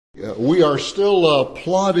We are still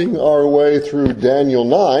plodding our way through Daniel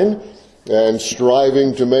 9 and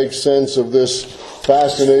striving to make sense of this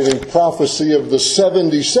fascinating prophecy of the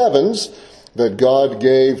 77s that God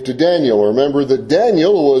gave to Daniel. Remember that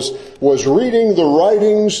Daniel was reading the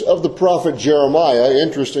writings of the prophet Jeremiah.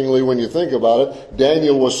 Interestingly, when you think about it,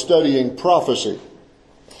 Daniel was studying prophecy.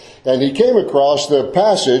 And he came across the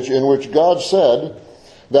passage in which God said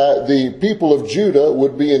that the people of Judah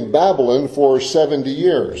would be in Babylon for 70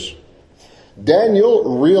 years.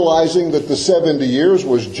 Daniel, realizing that the 70 years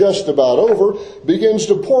was just about over, begins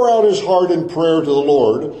to pour out his heart in prayer to the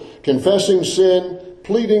Lord, confessing sin,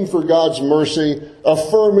 pleading for God's mercy,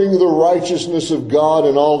 affirming the righteousness of God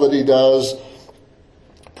in all that he does,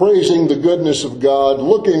 praising the goodness of God,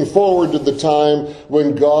 looking forward to the time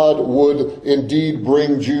when God would indeed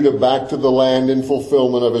bring Judah back to the land in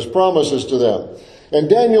fulfillment of his promises to them. And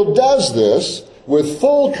Daniel does this with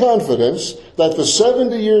full confidence that the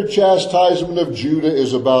 70-year chastisement of Judah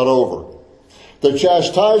is about over. The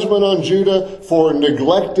chastisement on Judah for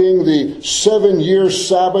neglecting the 7-year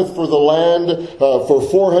Sabbath for the land for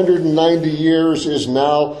 490 years is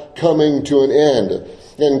now coming to an end.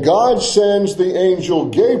 And God sends the angel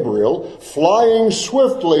Gabriel, flying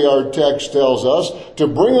swiftly, our text tells us, to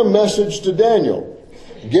bring a message to Daniel.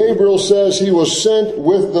 Gabriel says he was sent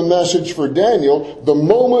with the message for Daniel the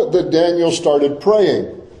moment that Daniel started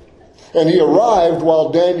praying. And he arrived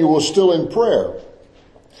while Daniel was still in prayer.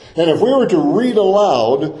 And if we were to read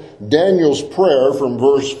aloud Daniel's prayer from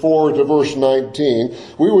verse 4 to verse 19,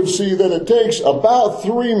 we would see that it takes about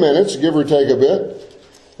 3 minutes, give or take a bit.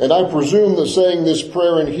 And I presume that saying this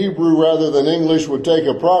prayer in Hebrew rather than English would take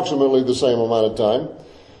approximately the same amount of time.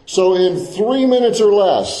 So in 3 minutes or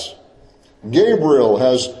less, Gabriel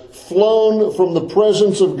has flown from the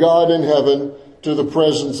presence of God in heaven to the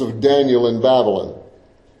presence of Daniel in Babylon.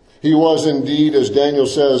 He was indeed, as Daniel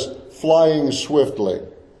says, flying swiftly.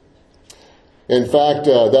 In fact,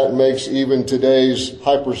 that makes even today's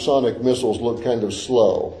hypersonic missiles look kind of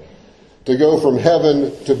slow. To go from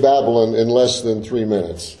heaven to Babylon in less than 3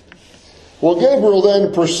 minutes. Well, Gabriel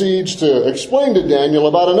then proceeds to explain to Daniel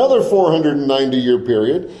about another 490-year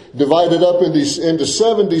period, divided up into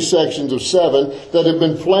 70 sections of 7 that have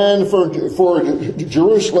been planned for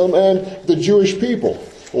Jerusalem and the Jewish people.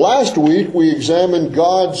 Last week, we examined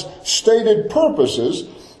God's stated purposes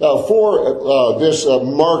for this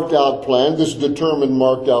marked-out plan, this determined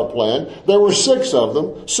marked-out plan. There were 6 of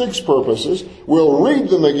them, 6 purposes. We'll read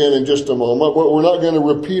them again in just a moment, but we're not going to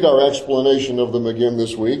repeat our explanation of them again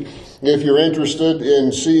this week. If you're interested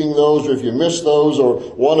in seeing those, or if you missed those, or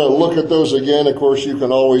want to look at those again, of course, you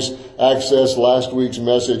can always access last week's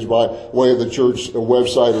message by way of the church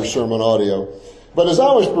website or sermon audio. But as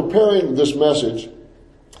I was preparing this message,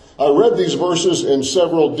 I read these verses in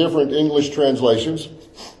several different English translations.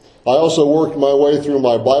 I also worked my way through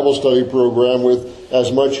my Bible study program with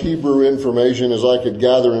as much Hebrew information as I could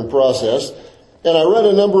gather and process. And I read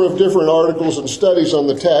a number of different articles and studies on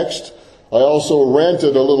the text. I also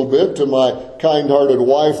ranted a little bit to my kind-hearted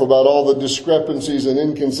wife about all the discrepancies and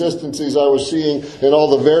inconsistencies I was seeing and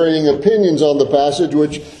all the varying opinions on the passage,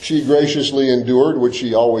 which she graciously endured, which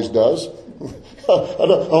she always does. But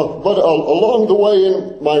along the way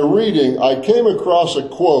in my reading, I came across a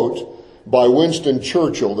quote by Winston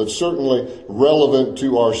Churchill that's certainly relevant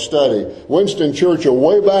to our study. Winston Churchill,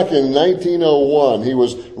 way back in 1901, he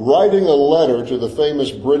was writing a letter to the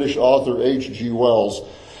famous British author H.G. Wells.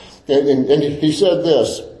 And he said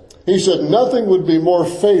this. He said, "Nothing would be more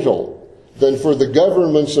fatal than for the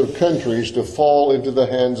governments of countries to fall into the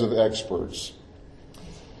hands of experts."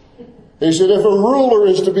 He said, if a ruler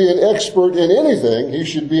is to be an expert in anything, he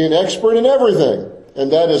should be an expert in everything.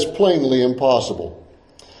 And that is plainly impossible.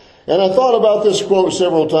 And I thought about this quote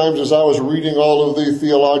several times as I was reading all of the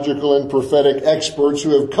theological and prophetic experts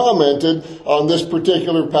who have commented on this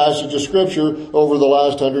particular passage of Scripture over the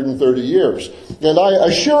last 130 years. And I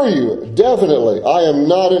assure you, definitely, I am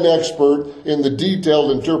not an expert in the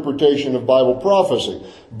detailed interpretation of Bible prophecy.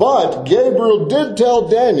 But Gabriel did tell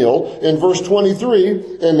Daniel in verse 23,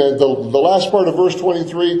 in the last part of verse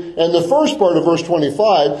 23, and the first part of verse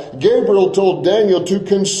 25, Gabriel told Daniel to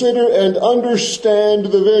consider and understand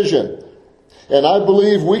the vision. And I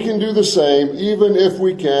believe we can do the same, even if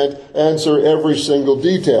we can't answer every single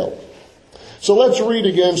detail. So let's read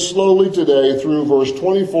again slowly today through verse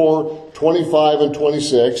 24, 25, and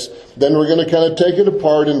 26. Then we're going to kind of take it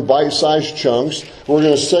apart in bite-sized chunks. We're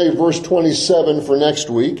going to save verse 27 for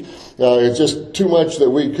next week. It's just too much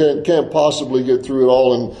that we can't possibly get through it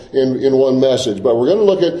all in one message. But we're going to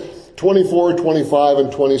look at 24, 25,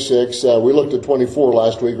 and 26. We looked at 24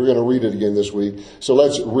 last week. We're going to read it again this week. So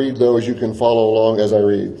let's read those. You can follow along as I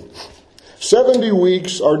read. 70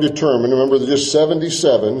 weeks are determined. Remember, just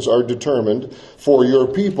 77s are determined for your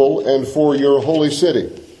people and for your holy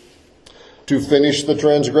city. To finish the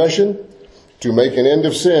transgression, to make an end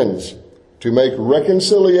of sins, to make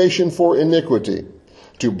reconciliation for iniquity,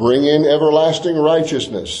 to bring in everlasting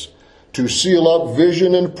righteousness, to seal up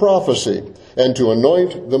vision and prophecy, and to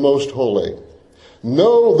anoint the most holy.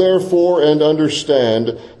 Know therefore and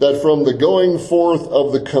understand that from the going forth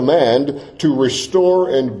of the command to restore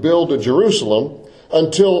and build Jerusalem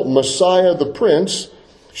until Messiah the Prince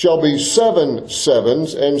shall be 7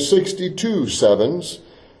 sevens and 62 sevens.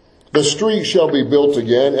 The street shall be built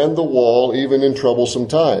again, and the wall even in troublesome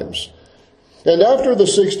times. And after the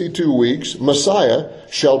 62 weeks, Messiah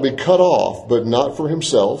shall be cut off, but not for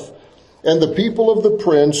himself. And the people of the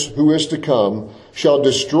prince who is to come shall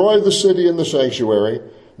destroy the city and the sanctuary.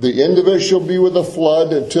 The end of it shall be with a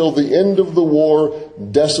flood. Until the end of the war,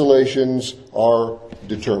 desolations are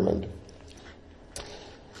determined.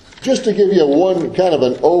 Just to give you one kind of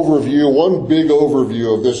an overview, one big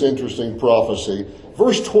overview of this interesting prophecy,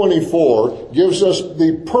 verse 24 gives us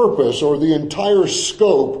the purpose or the entire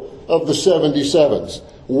scope of the 77s.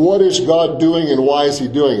 What is God doing and why is he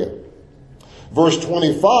doing it? Verse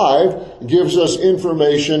 25 gives us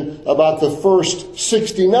information about the first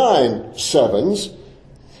 69 sevens.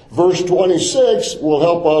 Verse 26 will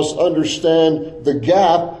help us understand the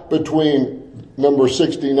gap between number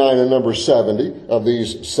 69 and number 70 of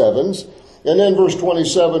these sevens. And then verse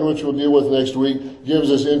 27, which we'll deal with next week, gives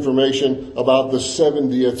us information about the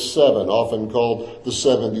 70th seven, often called the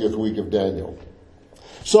 70th week of Daniel.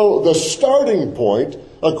 So the starting point,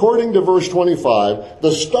 according to verse 25,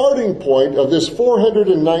 the starting point of this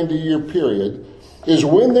 490-year period is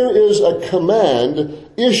when there is a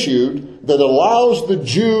command issued that allows the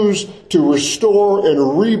Jews to restore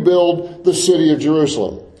and rebuild the city of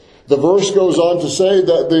Jerusalem. The verse goes on to say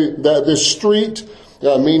that the street,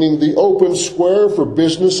 meaning the open square for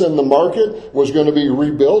business and the market, was going to be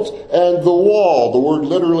rebuilt. And the wall, the word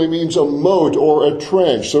literally means a moat or a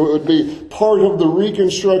trench. So it would be part of the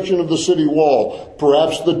reconstruction of the city wall.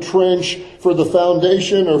 Perhaps the trench for the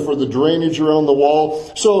foundation or for the drainage around the wall.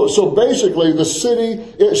 So basically the city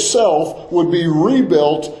itself would be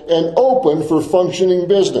rebuilt and open for functioning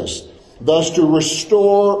business. Thus to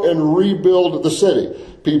restore and rebuild the city.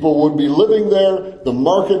 People would be living there, the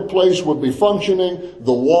marketplace would be functioning,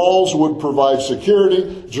 the walls would provide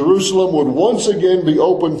security, Jerusalem would once again be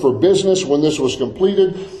open for business when this was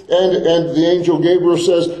completed, and the angel Gabriel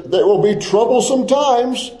says there will be troublesome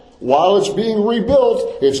times while it's being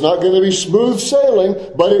rebuilt. It's not going to be smooth sailing,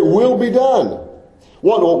 but it will be done.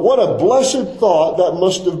 What a blessed thought that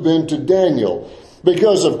must have been to Daniel.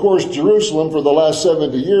 Because, of course, Jerusalem for the last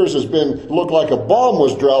 70 years looked like a bomb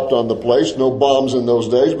was dropped on the place. No bombs in those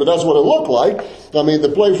days, but that's what it looked like. I mean, the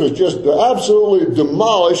place was just absolutely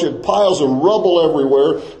demolished. It piles of rubble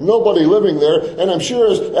everywhere. Nobody living there. And I'm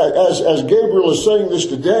sure as Gabriel is saying this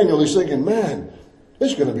to Daniel, he's thinking, man,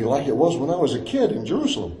 it's going to be like it was when I was a kid in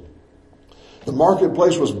Jerusalem. The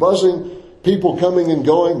marketplace was buzzing. People coming and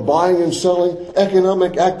going, buying and selling,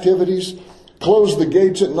 economic activities. Close the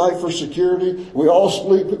gates at night for security. We all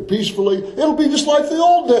sleep peacefully. It'll be just like the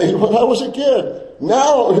old days when I was a kid.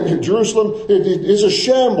 Now, Jerusalem is a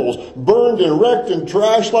shambles, burned and wrecked and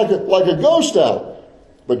trashed like a ghost town.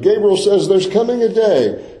 But Gabriel says there's coming a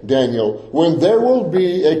day, Daniel, when there will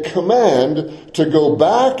be a command to go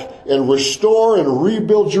back and restore and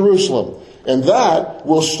rebuild Jerusalem. And that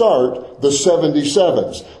will start the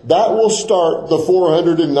 77s. That will start the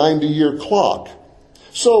 490-year clock.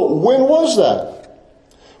 So when was that?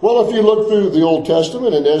 Well, if you look through the Old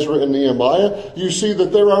Testament in Ezra and Nehemiah, you see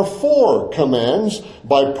that there are 4 commands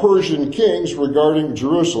by Persian kings regarding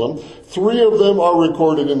Jerusalem. 3 of them are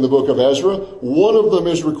recorded in the book of Ezra. 1 of them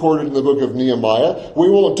is recorded in the book of Nehemiah. We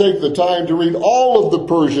won't take the time to read all of the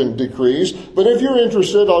Persian decrees, but if you're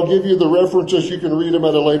interested, I'll give you the references. You can read them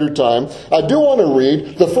at a later time. I do want to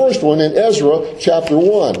read the first one in Ezra chapter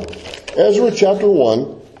 1. Ezra chapter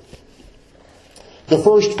 1. The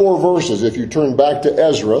first 4 verses, if you turn back to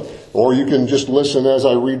Ezra, or you can just listen as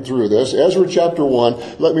I read through this. Ezra chapter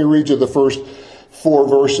 1, let me read you the first 4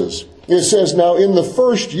 verses. It says, Now in the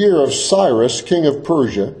first year of Cyrus, king of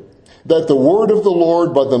Persia, that the word of the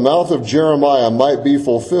Lord by the mouth of Jeremiah might be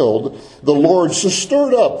fulfilled, the Lord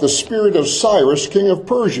stirred up the spirit of Cyrus, king of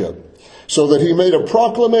Persia, so that he made a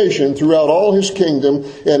proclamation throughout all his kingdom,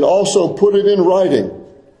 and also put it in writing,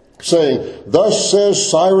 saying, Thus says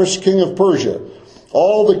Cyrus, king of Persia,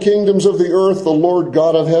 all the kingdoms of the earth the Lord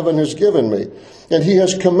God of heaven has given me. and he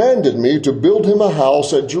has commanded me to build him a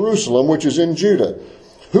house at Jerusalem, which is in Judah.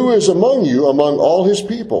 Who is among you, among all his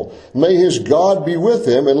people? May his God be with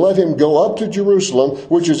him, and let him go up to Jerusalem,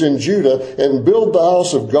 which is in Judah, and build the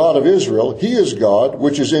house of God of Israel. He is God,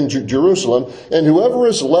 which is in Jerusalem. And whoever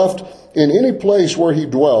is left in any place where he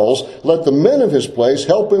dwells, let the men of his place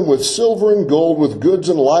help him with silver and gold, with goods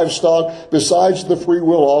and livestock, besides the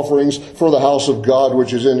freewill offerings for the house of God,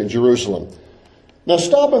 which is in Jerusalem. Now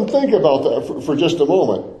stop and think about that for just a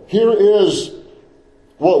moment. Here is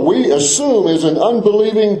what we assume is an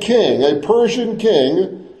unbelieving king, a Persian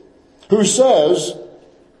king, who says,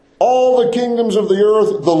 all the kingdoms of the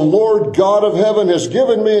earth, the Lord God of heaven has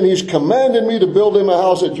given me, and he's commanded me to build him a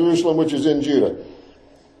house at Jerusalem, which is in Judah.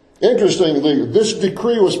 Interestingly, this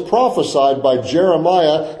decree was prophesied by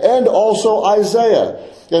Jeremiah and also Isaiah.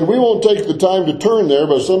 And we won't take the time to turn there,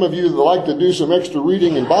 but some of you that like to do some extra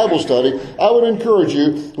reading and Bible study, I would encourage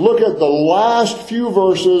you, look at the last few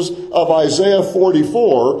verses of Isaiah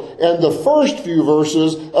 44 and the first few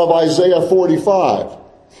verses of Isaiah 45.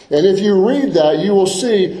 And if you read that, you will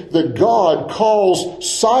see that God calls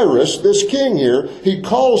Cyrus, this king here, he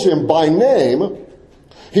calls him by name.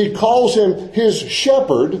 He calls him his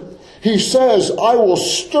shepherd. He says, I will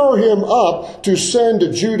stir him up to send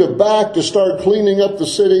Judah back to start cleaning up the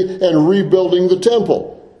city and rebuilding the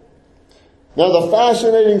temple. Now, the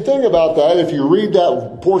fascinating thing about that, if you read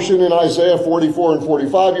that portion in Isaiah 44 and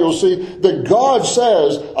 45, you'll see that God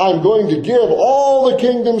says, I'm going to give all the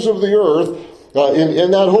kingdoms of the earth in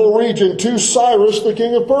that whole region to Cyrus, the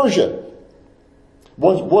king of Persia.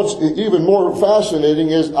 What's even more fascinating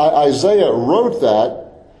is Isaiah wrote that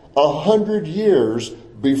 100 years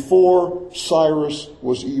before Cyrus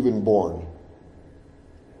was even born.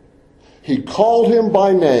 He called him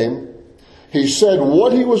by name. He said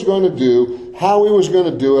what he was going to do, how he was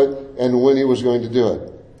going to do it, and when he was going to do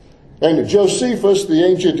it. And Josephus, the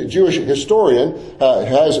ancient Jewish historian,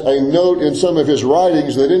 has a note in some of his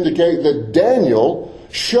writings that indicate that Daniel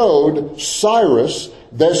showed Cyrus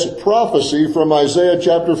this prophecy from Isaiah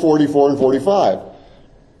chapter 44 and 45.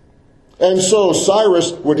 And so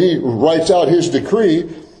Cyrus, when he writes out his decree,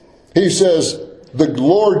 he says, the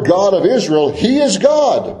Lord God of Israel, he is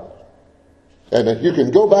God. And you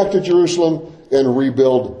can go back to Jerusalem and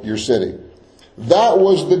rebuild your city. That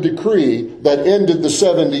was the decree that ended the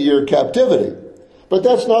 70-year captivity. But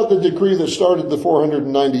that's not the decree that started the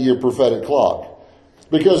 490-year prophetic clock.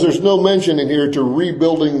 Because there's no mention in here to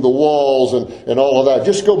rebuilding the walls and all of that.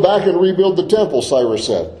 Just go back and rebuild the temple, Cyrus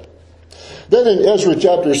said. Then in Ezra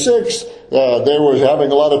chapter 6, they were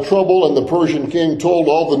having a lot of trouble, and the Persian king told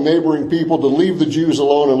all the neighboring people to leave the Jews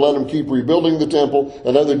alone and let them keep rebuilding the temple,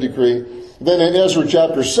 another decree. Then in Ezra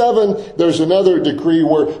chapter 7, there's another decree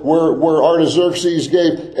where Artaxerxes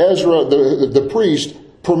gave Ezra, the priest,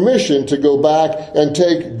 permission to go back and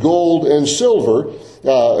take gold and silver,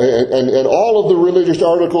 and all of the religious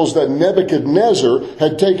articles that Nebuchadnezzar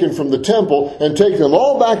had taken from the temple and take them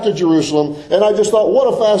all back to Jerusalem. And I just thought,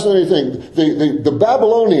 what a fascinating thing. The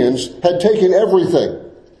Babylonians had taken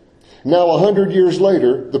everything. Now 100 years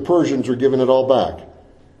later, the Persians are giving it all back.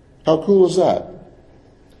 How cool is that?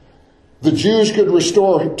 The Jews could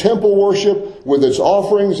restore temple worship with its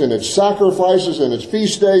offerings and its sacrifices and its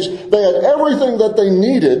feast days. They had everything that they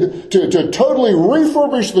needed to totally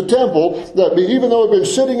refurbish the temple, that even though it had been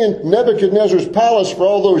sitting in Nebuchadnezzar's palace for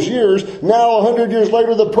all those years, now 100 years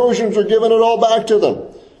later the Persians are giving it all back to them.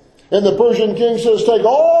 And the Persian king says, take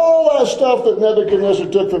all that stuff that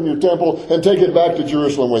Nebuchadnezzar took from your temple and take it back to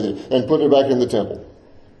Jerusalem with you and put it back in the temple.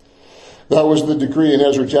 That was the decree in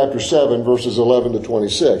Ezra chapter 7, verses 11 to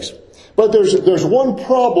 26. But there's one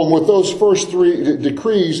problem with those first three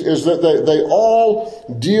decrees, is that they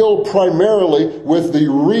all deal primarily with the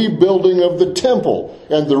rebuilding of the temple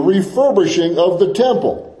and the refurbishing of the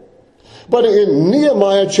temple. But in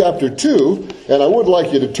Nehemiah chapter 2, and I would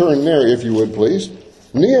like you to turn there if you would please,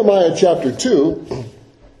 Nehemiah chapter 2,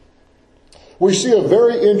 we see a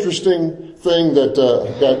very interesting thing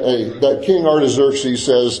that King Artaxerxes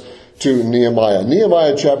says to Nehemiah.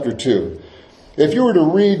 Nehemiah chapter 2. If you were to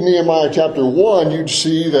read Nehemiah chapter 1, you'd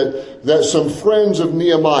see that some friends of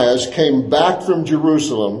Nehemiah's came back from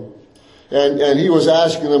Jerusalem, and he was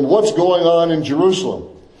asking them, what's going on in Jerusalem?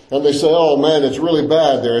 And they say, oh man, it's really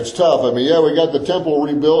bad there. It's tough. I mean, yeah, we got the temple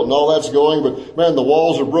rebuilt and all that's going, but man, the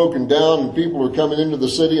walls are broken down and people are coming into the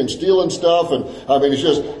city and stealing stuff. And I mean, it's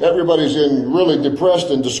just, everybody's really depressed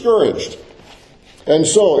and discouraged. And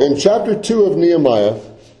so in chapter 2 of Nehemiah,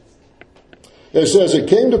 it says, it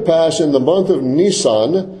came to pass in the month of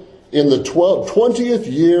Nisan, in the 20th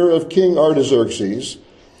year of King Artaxerxes,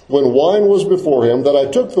 when wine was before him, that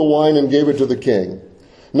I took the wine and gave it to the king.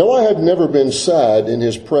 Now I had never been sad in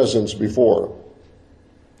his presence before.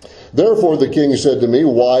 Therefore the king said to me,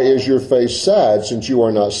 why is your face sad, since you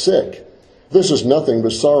are not sick? This is nothing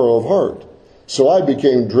but sorrow of heart. So I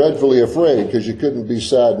became dreadfully afraid, because you couldn't be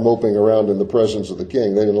sad moping around in the presence of the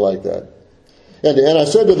king. They didn't like that. And I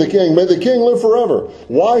said to the king, may the king live forever.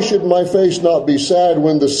 Why should my face not be sad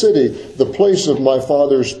when the city, the place of my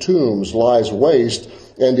father's tombs, lies waste,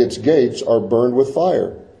 and its gates are burned with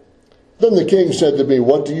fire? Then the king said to me,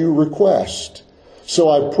 what do you request? So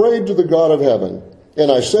I prayed to the God of heaven,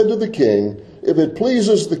 and I said to the king, if it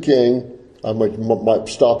pleases the king, I might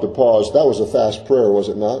stop to pause. That was a fast prayer, was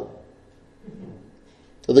it not?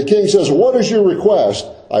 The king says, what is your request?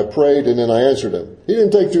 I prayed, and then I answered him. He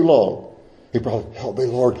didn't take too long. He probably, help me,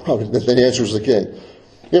 Lord. Then he answers the king.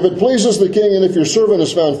 If it pleases the king, and if your servant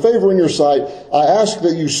has found favor in your sight, I ask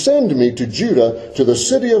that you send me to Judah, to the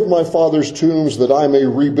city of my father's tombs, that I may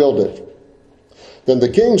rebuild it. Then the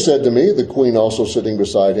king said to me, the queen also sitting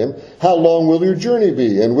beside him, how long will your journey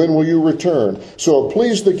be, and when will you return? So it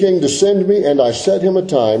pleased the king to send me, and I set him a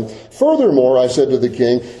time. Furthermore, I said to the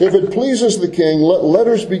king, if it pleases the king, let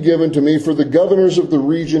letters be given to me for the governors of the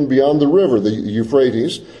region beyond the river, the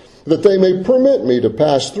Euphrates, that they may permit me to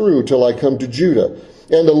pass through till I come to Judah.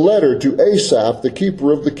 And a letter to Asaph, the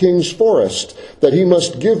keeper of the king's forest, that he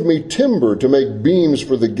must give me timber to make beams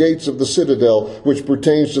for the gates of the citadel, which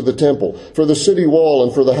pertains to the temple, for the city wall,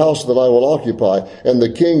 and for the house that I will occupy. And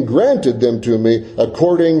the king granted them to me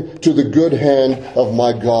according to the good hand of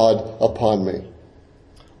my God upon me.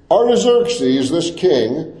 Artaxerxes, this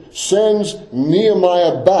king, sends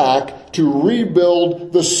Nehemiah back to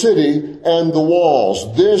rebuild the city and the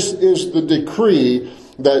walls. This is the decree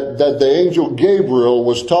that the angel Gabriel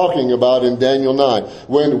was talking about in Daniel 9.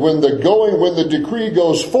 When the decree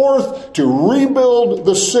goes forth to rebuild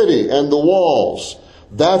the city and the walls.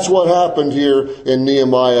 That's what happened here in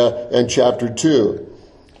Nehemiah and chapter 2.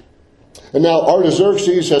 And now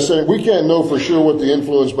Artaxerxes has said, we can't know for sure what the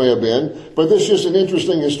influence may have been, but this is just an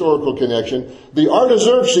interesting historical connection. The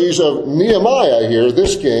Artaxerxes of Nehemiah here,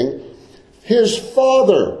 this king, his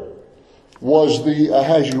father was the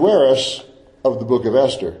Ahasuerus of the book of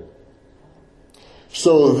Esther.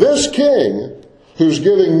 So this king, who's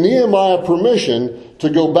giving Nehemiah permission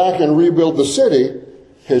to go back and rebuild the city,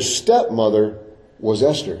 his stepmother was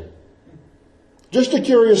Esther. Just a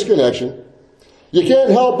curious connection. You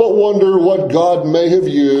can't help but wonder what God may have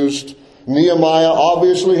used. Nehemiah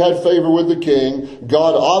obviously had favor with the king.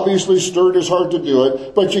 God obviously stirred his heart to do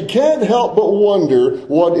it. But you can't help but wonder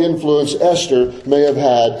what influence Esther may have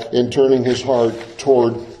had in turning his heart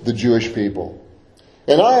toward the Jewish people.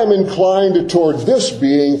 And I am inclined toward this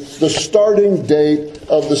being the starting date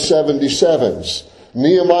of the 77s.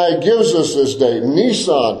 Nehemiah gives us this date,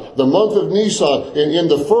 Nisan, the month of Nisan, in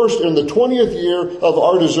the 20th year of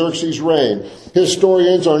Artaxerxes' reign.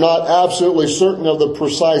 Historians are not absolutely certain of the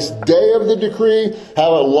precise day of the decree,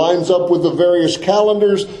 how it lines up with the various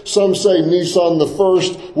calendars. Some say Nisan the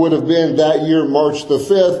 1st would have been that year, March the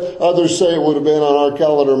 5th. Others say it would have been on our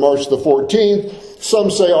calendar, March the 14th.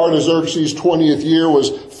 Some say Artaxerxes' 20th year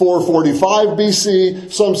was 445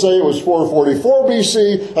 BC. Some say it was 444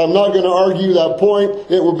 BC. I'm not going to argue that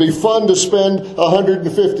point. It would be fun to spend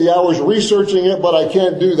 150 hours researching it, but I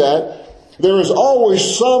can't do that. There is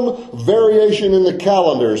always some variation in the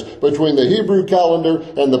calendars between the Hebrew calendar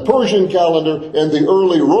and the Persian calendar and the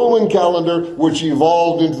early Roman calendar, which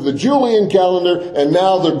evolved into the Julian calendar, and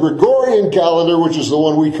now the Gregorian calendar, which is the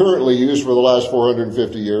one we currently use for the last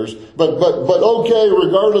 450 years. But okay,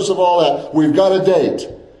 regardless of all that, we've got a date.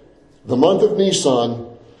 The month of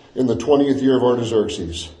Nisan in the 20th year of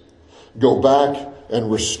Artaxerxes. Go back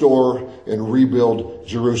and restore and rebuild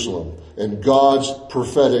Jerusalem. And God's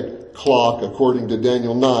prophetic clock, according to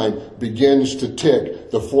Daniel 9, begins to tick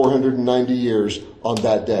the 490 years on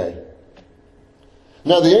that day.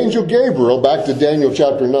 Now the angel Gabriel, back to Daniel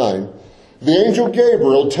chapter 9, the angel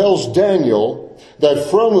Gabriel tells Daniel that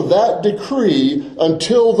from that decree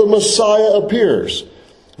until the Messiah appears.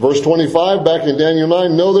 Verse 25, back in Daniel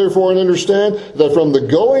 9, know therefore and understand that from the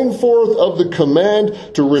going forth of the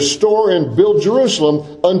command to restore and build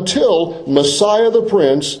Jerusalem until Messiah the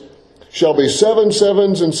Prince shall be 7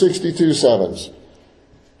 sevens and 62 sevens.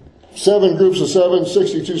 7 groups of 7,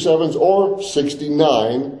 62 sevens, or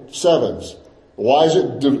 69 sevens. Why is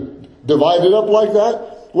it divided up like that?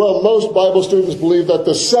 Well, most Bible students believe that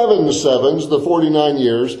the 7 sevens, the 49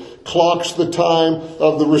 years, clocks the time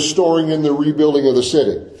of the restoring and the rebuilding of the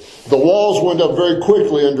city. The walls went up very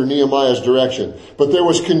quickly under Nehemiah's direction, but there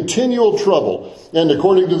was continual trouble. And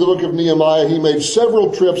according to the book of Nehemiah, he made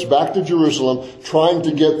several trips back to Jerusalem, trying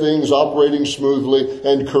to get things operating smoothly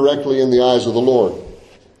and correctly in the eyes of the Lord.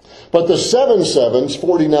 But the 7 sevens,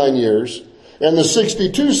 49 years, and the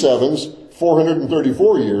 62 sevens,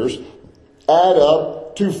 434 years, add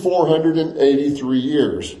up to 483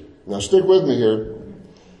 years. Now stick with me here.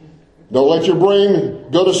 Don't let your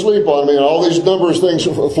brain go to sleep on me and all these numbers things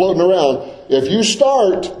floating around. If you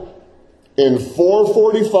start in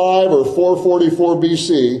 445 or 444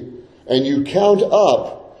 BC and you count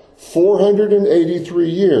up 483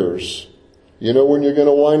 years, you know when you're going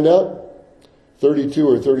to wind up? 32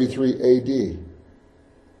 or 33 AD.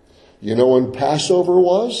 You know when Passover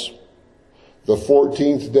was? The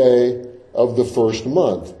 14th day of the first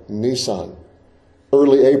month, Nisan.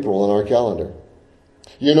 Early April on our calendar.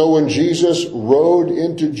 You know when Jesus rode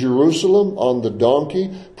into Jerusalem on the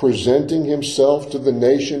donkey, presenting himself to the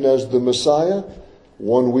nation as the Messiah?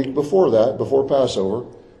 1 week before that, before Passover,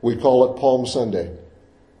 we call it Palm Sunday.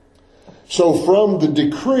 So from the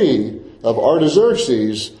decree of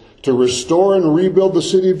Artaxerxes to restore and rebuild the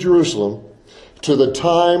city of Jerusalem, to the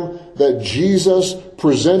time that Jesus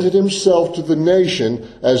presented himself to the nation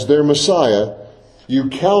as their Messiah, you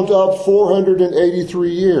count up 483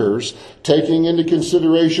 years, taking into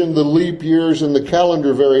consideration the leap years and the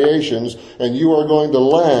calendar variations, and you are going to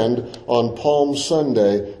land on Palm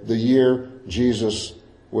Sunday, the year Jesus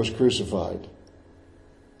was crucified.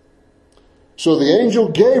 So the angel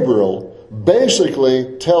Gabriel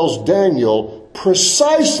basically tells Daniel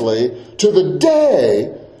precisely to the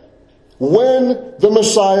day when the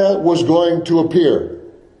Messiah was going to appear.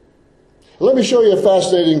 Let me show you a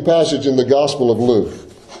fascinating passage in the Gospel of Luke,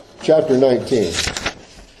 chapter 19.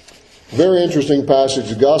 Very interesting passage,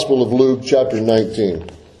 the Gospel of Luke, chapter 19.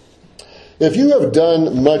 If you have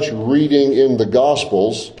done much reading in the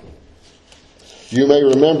Gospels, you may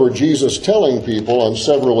remember Jesus telling people on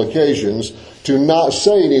several occasions to not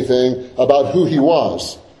say anything about who he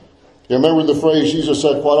was. You remember the phrase Jesus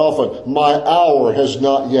said quite often, "My hour has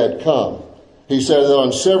not yet come." He said it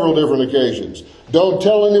on several different occasions. Don't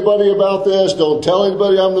tell anybody about this. Don't tell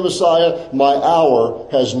anybody I'm the Messiah. My hour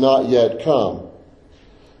has not yet come.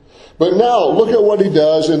 But now, look at what he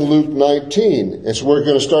does in Luke 19. And so we're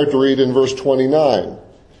going to start to read in verse 29.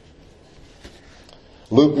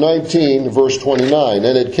 Luke 19, verse 29.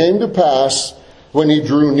 And it came to pass, when he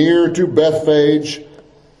drew near to Bethphage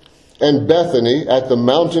and Bethany at the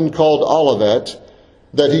mountain called Olivet,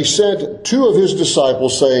 that he sent 2 of his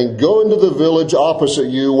disciples, saying, Go into the village opposite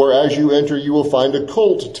you, where as you enter you will find a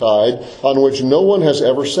colt tied, on which no one has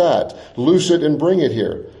ever sat. Loose it and bring it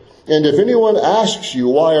here. And if anyone asks you,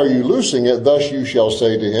 Why are you loosing it? Thus you shall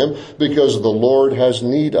say to him, Because the Lord has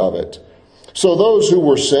need of it. So those who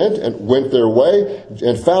were sent and went their way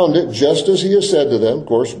and found it just as he had said to them. Of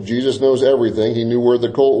course, Jesus knows everything. He knew where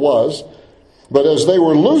the colt was. But as they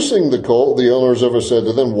were loosing the colt, the owners of it said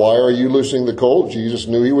to them, Why are you loosing the colt? Jesus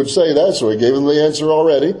knew he would say that, so he gave them the answer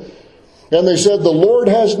already. And they said, The Lord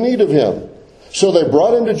has need of him. So they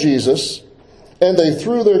brought him to Jesus, and they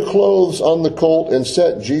threw their clothes on the colt and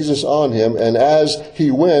set Jesus on him. And as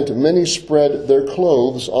he went, many spread their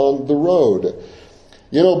clothes on the road.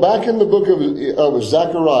 You know, back in the book of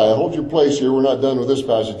Zechariah, hold your place here, we're not done with this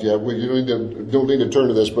passage yet. You don't need to turn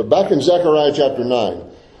to this, but back in Zechariah chapter 9,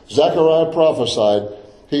 Zechariah prophesied,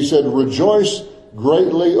 he said, Rejoice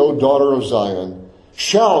greatly, O daughter of Zion.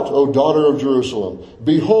 Shout, O daughter of Jerusalem.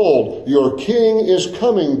 Behold, your king is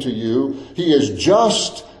coming to you. He is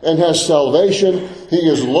just and has salvation. He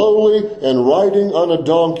is lowly and riding on a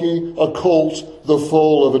donkey, a colt, the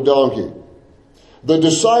foal of a donkey. The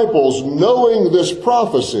disciples, knowing this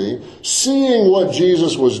prophecy, seeing what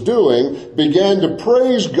Jesus was doing, began to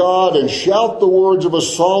praise God and shout the words of a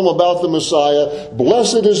psalm about the Messiah.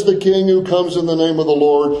 Blessed is the King who comes in the name of the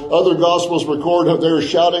Lord. Other Gospels record they were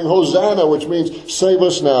shouting Hosanna, which means save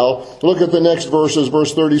us now. Look at the next verses,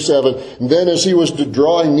 verse 37. Then as he was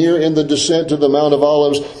drawing near in the descent to the Mount of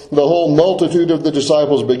Olives, the whole multitude of the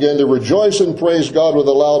disciples began to rejoice and praise God with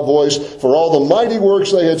a loud voice for all the mighty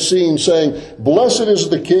works they had seen, saying, Blessed is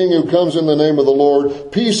the King who comes in the name of the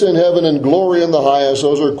Lord. Peace in heaven and glory in the highest.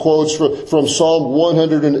 Those are quotes from Psalm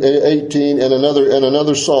 118 and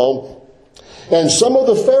another psalm. And some of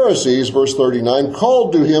the Pharisees, verse 39,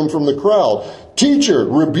 called to him from the crowd, Teacher,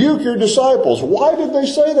 rebuke your disciples. Why did they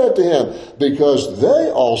say that to him? Because they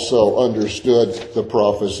also understood the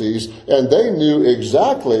prophecies and they knew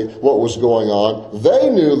exactly what was going on. They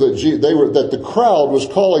knew that the crowd was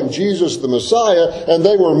calling Jesus the Messiah, and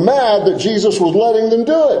they were mad that Jesus was letting them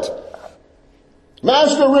do it.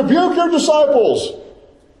 Master, rebuke your disciples.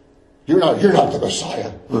 You're not the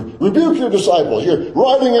Messiah. Rebuke your disciples. You're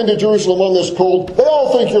riding into Jerusalem on this colt. They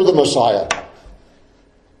all think you're the Messiah.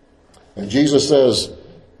 And Jesus says,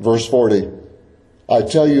 verse 40, I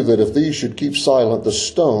tell you that if these should keep silent, the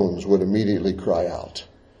stones would immediately cry out.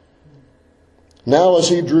 Now as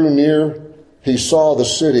he drew near, he saw the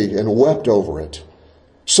city and wept over it,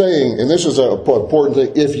 saying," and this is an important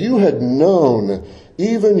thing, "if you had known,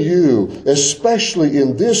 even you, especially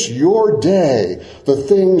in this your day, the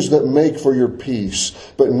things that make for your peace,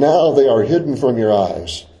 but now they are hidden from your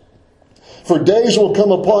eyes. For days will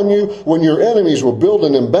come upon you when your enemies will build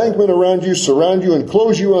an embankment around you, surround you, and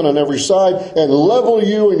close you in on every side, and level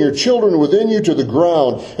you and your children within you to the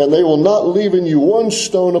ground, and they will not leave in you one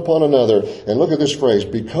stone upon another." And look at this phrase,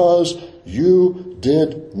 "because you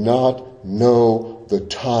did not know the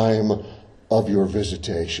time of your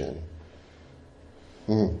visitation."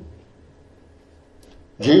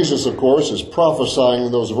 Jesus, of course, is prophesying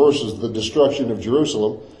in those verses the destruction of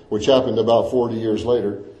Jerusalem, which happened about 40 years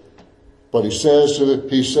later. But he says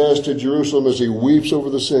to Jerusalem as he weeps over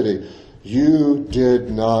the city, "You did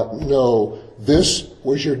not know this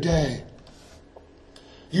was your day.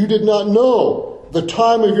 You did not know the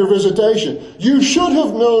time of your visitation. You should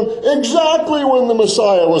have known exactly when the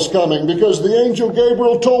Messiah was coming, because the angel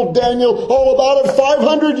Gabriel told Daniel all about it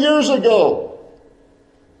 500 years ago."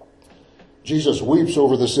 Jesus weeps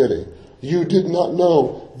over the city. You did not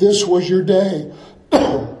know this was your day.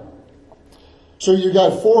 So you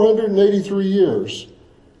got 483 years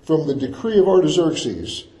from the decree of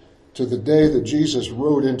Artaxerxes to the day that Jesus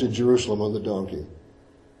rode into Jerusalem on the donkey.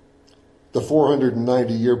 The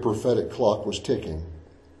 490-year prophetic clock was ticking.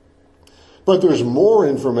 But there's more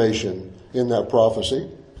information in that prophecy.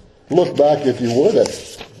 Look back, if you would,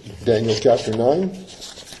 at Daniel chapter 9.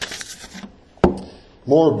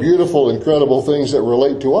 More beautiful, incredible things that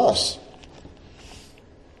relate to us.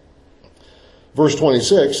 Verse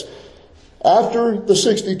 26, after the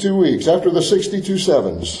 62 weeks, after the 62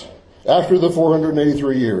 sevens, after the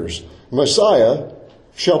 483 years, Messiah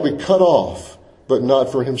shall be cut off, but not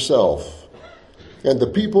for himself. And the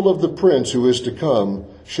people of the prince who is to come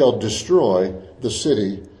shall destroy the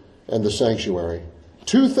city and the sanctuary.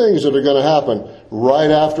 Two things that are going to happen right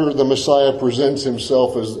after the Messiah presents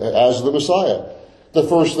himself as the Messiah. The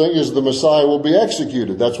first thing is the Messiah will be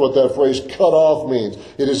executed. That's what that phrase cut off means.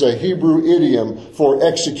 It is a Hebrew idiom for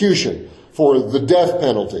execution, for the death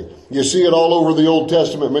penalty. You see it all over the Old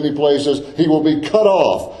Testament, many places. He will be cut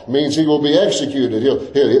off, means he will be executed.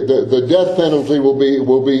 The death penalty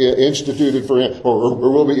will be instituted for him, or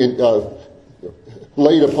will be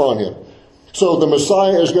laid upon him. So the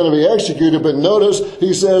Messiah is going to be executed, but notice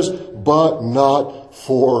he says, but not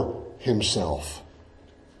for himself.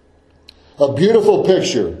 A beautiful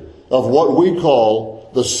picture of what we call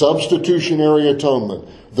the substitutionary atonement,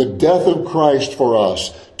 the death of Christ for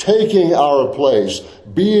us, taking our place,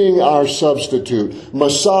 being our substitute.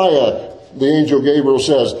 Messiah, the angel Gabriel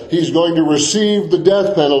says, he's going to receive the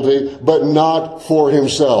death penalty, but not for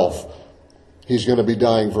himself. He's going to be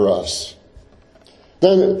dying for us.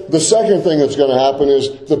 Then the second thing that's going to happen is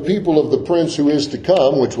the people of the prince who is to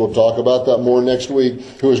come, which we'll talk about that more next week,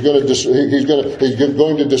 who is going to he's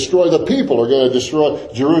going to destroy the people, are going to destroy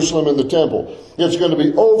Jerusalem and the temple. It's going to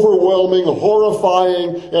be overwhelming,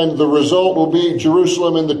 horrifying, and the result will be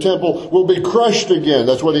Jerusalem and the temple will be crushed again.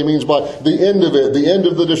 That's what he means by the end of it. The end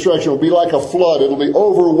of the destruction will be like a flood. It'll be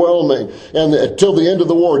overwhelming. And until the end of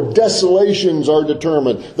the war, desolations are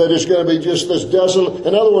determined. That it's going to be just this desolate.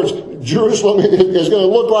 In other words, Jerusalem is going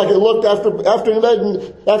to look like it looked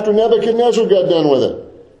after Nebuchadnezzar got done with it.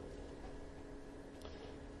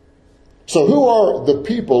 So who are the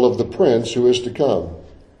people of the prince who is to come?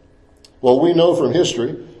 Well, we know from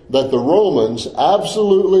history that the Romans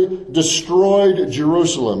absolutely destroyed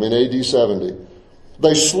Jerusalem in AD 70.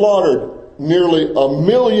 They slaughtered nearly 1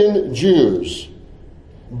 million Jews,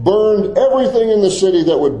 burned everything in the city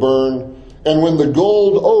that would burn, and when the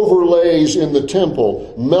gold overlays in the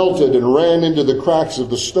temple melted and ran into the cracks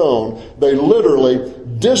of the stone, they literally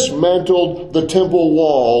dismantled the temple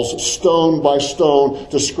walls stone by stone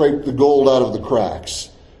to scrape the gold out of the cracks.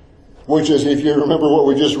 Which is, if you remember what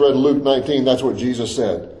we just read in Luke 19, that's what Jesus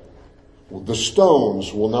said. The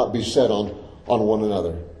stones will not be set on one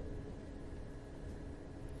another.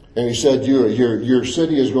 And he said, your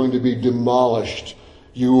city is going to be demolished.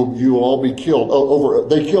 You will all be killed.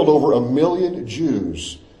 They killed over 1 million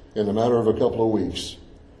Jews in a matter of a couple of weeks.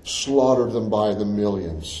 Slaughtered them by the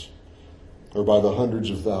millions, or by the hundreds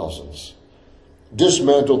of thousands.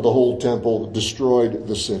 Dismantled the whole temple, destroyed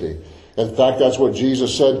the city. In fact, that's what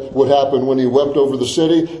Jesus said would happen when he wept over the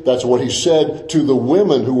city. That's what he said to the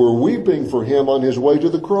women who were weeping for him on his way to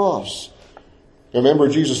the cross. Remember,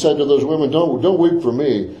 Jesus said to those women, don't weep for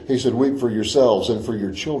me. He said, weep for yourselves and for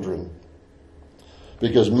your children.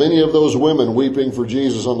 because many of those women weeping for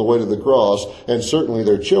Jesus on the way to the cross, and certainly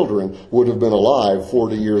their children, would have been alive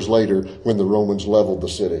 40 years later when the Romans leveled the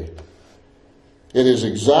city. It is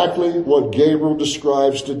exactly what Gabriel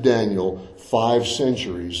describes to Daniel 5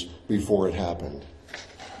 centuries before it happened.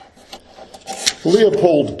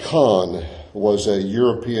 Leopold Kahn was a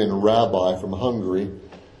European rabbi from Hungary.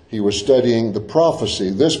 He was studying this prophecy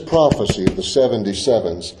of the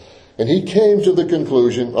 77s. And he came to the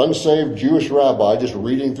conclusion, unsaved Jewish rabbi, just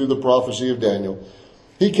reading through the prophecy of Daniel,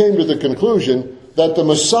 he came to the conclusion that the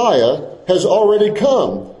Messiah has already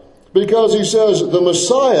come. Because he says the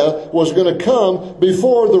Messiah was going to come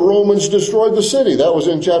before the Romans destroyed the city. That was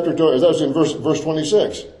in verse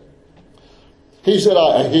 26. He said,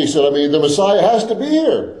 the Messiah has to be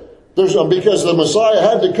here. Because the Messiah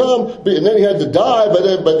had to come, and then he had to die, but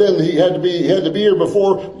then he had to be here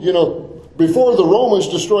before the Romans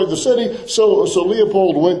destroyed the city. So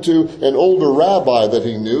Leopold went to an older rabbi that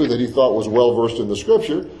he knew, that he thought was well versed in the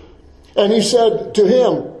Scripture, and he said to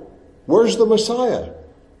him, "Where's the Messiah?"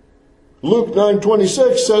 Luke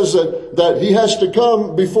 9:26 says that he has to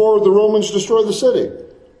come before the Romans destroy the city.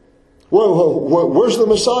 Where's the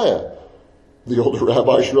Messiah? The older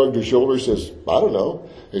rabbi shrugged his shoulders and says, "I don't know."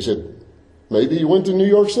 He said, "Maybe he went to New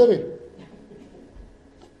York City."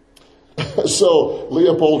 So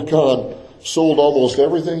Leopold Kahn sold almost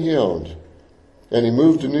everything he owned, and he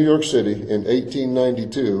moved to New York City in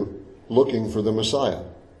 1892 looking for the Messiah.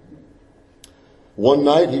 One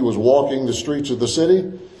night he was walking the streets of the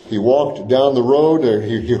city. He walked down the road.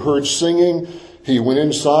 He heard singing. He went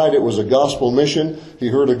inside. It was a gospel mission. He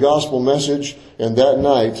heard a gospel message. And that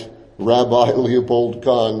night, Rabbi Leopold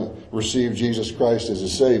Kahn received Jesus Christ as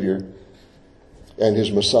his Savior and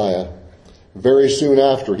his Messiah. Very soon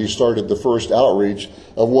after, he started the first outreach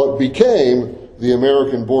of what became the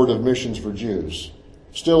American Board of Missions for Jews.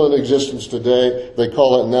 Still in existence today. They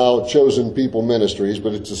call it now Chosen People Ministries,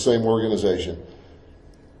 but it's the same organization.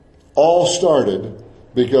 All started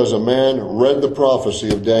because a man read the prophecy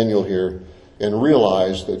of Daniel here and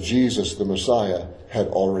realized that Jesus, the Messiah, had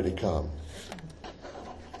already come.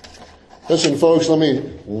 Listen, folks, let me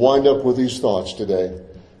wind up with these thoughts today.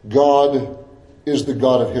 God is the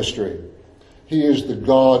God of history. He is the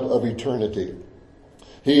God of eternity.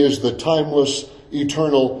 He is the timeless,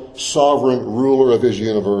 eternal, sovereign ruler of his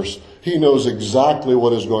universe. He knows exactly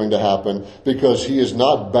what is going to happen because he is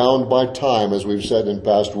not bound by time, as we've said in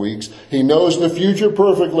past weeks. He knows the future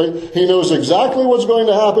perfectly. He knows exactly what's going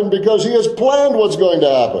to happen because he has planned what's going to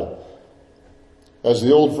happen. As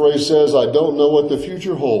the old phrase says, I don't know what the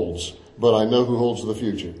future holds, but I know who holds the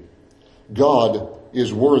future. God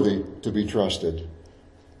is worthy to be trusted.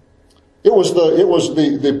 It was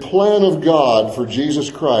the plan of God for Jesus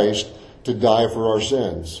Christ to die for our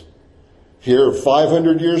sins. Here,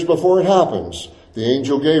 500 years before it happens, the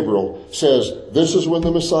angel Gabriel says, this is when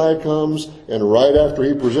the Messiah comes, and right after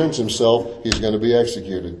he presents himself, he's going to be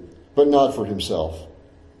executed. But not for himself.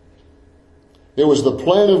 It was the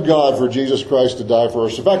plan of God for Jesus Christ to die for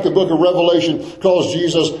us. In fact, the book of Revelation calls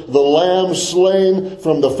Jesus the Lamb slain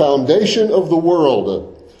from the foundation of the world.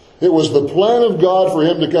 It was the plan of God for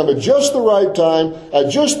him to come at just the right time,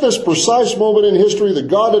 at just this precise moment in history that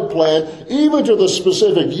God had planned, even to the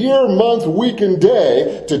specific year, month, week, and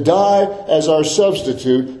day, to die as our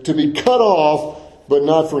substitute, to be cut off, but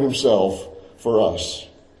not for himself, for us.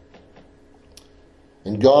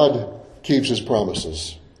 And God keeps his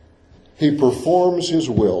promises. He performs his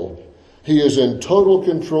will. He is in total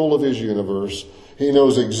control of his universe. He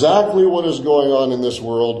knows exactly what is going on in this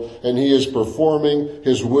world, and he is performing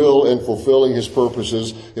his will and fulfilling his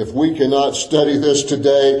purposes. If we cannot study this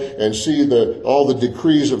today and see all the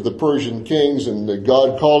decrees of the Persian kings and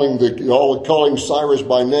God calling Cyrus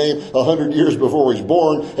by name 100 years before he's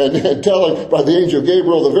born, and telling by the angel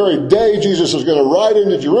Gabriel the very day Jesus is going to ride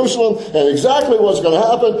into Jerusalem and exactly what's going to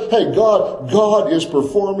happen, hey, God is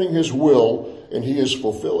performing his will and he is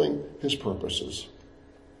fulfilling his purposes.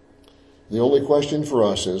 The only question for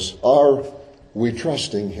us is, are we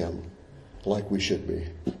trusting him like we should be?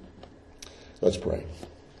 Let's pray.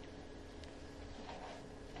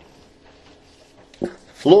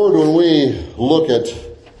 Lord, when we look at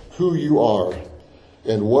who you are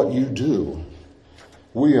and what you do,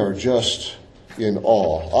 we are just in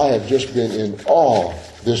awe. I have just been in awe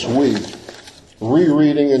this week,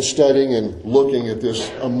 rereading and studying and looking at this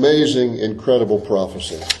amazing, incredible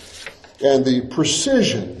prophecy. And the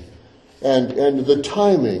precision and the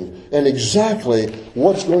timing and exactly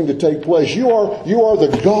what's going to take place. You are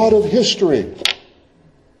the God of history.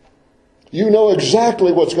 You know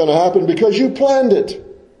exactly what's going to happen because you planned it.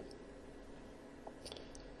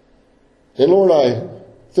 And Lord,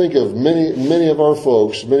 think of many of our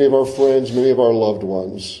folks, many of our friends, many of our loved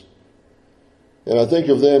ones. And I think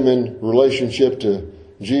of them in relationship to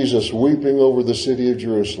Jesus weeping over the city of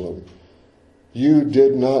Jerusalem. You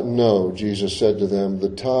did not know, Jesus said to them, the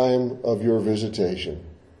time of your visitation.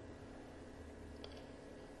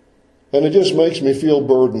 And it just makes me feel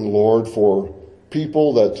burdened, Lord, for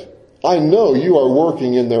people that I know you are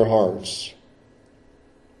working in their hearts.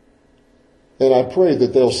 And I pray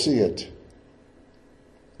that they'll see it,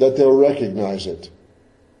 that they'll recognize it,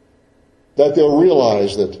 that they'll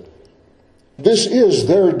realize that this is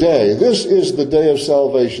their day. This is the day of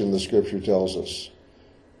salvation, the Scripture tells us.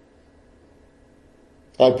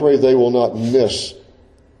 I pray they will not miss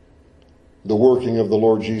the working of the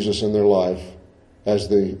Lord Jesus in their life as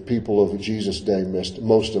the people of Jesus' day missed.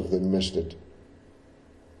 Most of them missed it.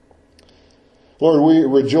 Lord, we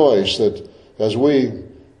rejoice that as we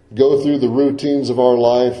go through the routines of our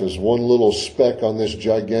life as one little speck on this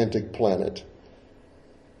gigantic planet,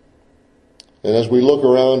 and as we look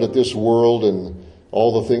around at this world and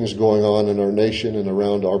all the things going on in our nation and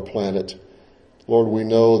around our planet, Lord, we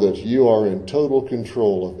know that you are in total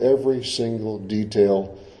control of every single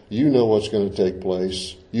detail. You know what's going to take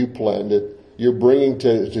place. You planned it. You're bringing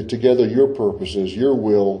together your purposes, your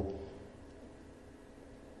will.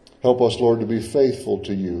 Help us, Lord, to be faithful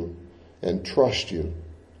to you and trust you.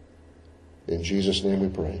 In Jesus' name we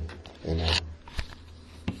pray. Amen.